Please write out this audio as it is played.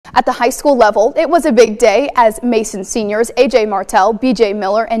At the high school level, it was a big day as Mason seniors AJ Martel, AJ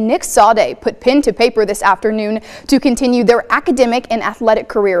Miller and Nick Saade put pen to paper this afternoon to continue their academic and athletic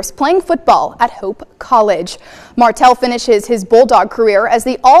careers playing football at Hope College. Martel finishes his Bulldog career as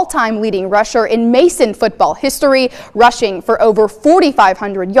the all-time leading rusher in Mason football history, rushing for over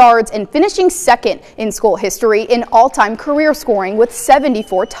 4,500 yards and finishing second in school history in all-time career scoring with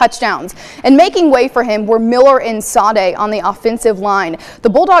 74 touchdowns. And making way for him were Miller and Saade on the offensive line. The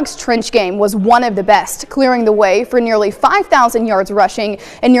Bulldogs trench game was one of the best, clearing the way for nearly 5,000 yards rushing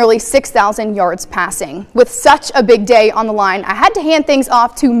and nearly 6,000 yards passing. With such a big day on the line, I had to hand things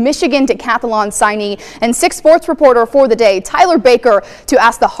off to Michigan decathlon signee and 6 Sports reporter for the day, Tyler Baker, to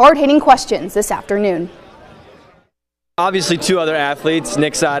ask the hard-hitting questions this afternoon. Obviously, 2 other athletes,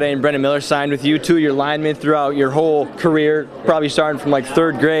 Nick Saade and Brendan Miller, signed with you, 2 of your linemen throughout your whole career, probably starting from like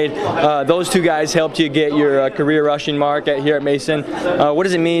 3rd grade. Those 2 guys helped you get your career rushing mark here at Mason. What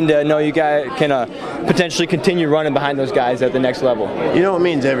does it mean to know you guys can potentially continue running behind those guys at the next level? You know, it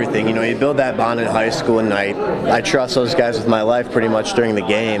means everything. You know, you build that bond in high school, and I trust those guys with my life pretty much during the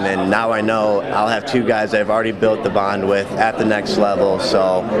game, and now I know I'll have 2 guys I've already built the bond with at the next level,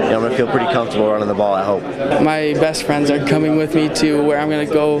 so you know, I'm going to feel pretty comfortable running the ball, I hope. My best friends are coming with me to where I'm going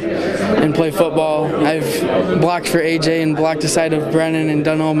to go and play football. I've blocked for AJ and blocked the side of Brennan and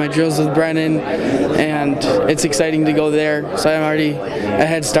done all my drills with Brennan, and it's exciting to go there. So I'm already a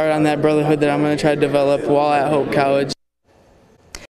head start on that brotherhood that I'm going to try to develop while at Hope College.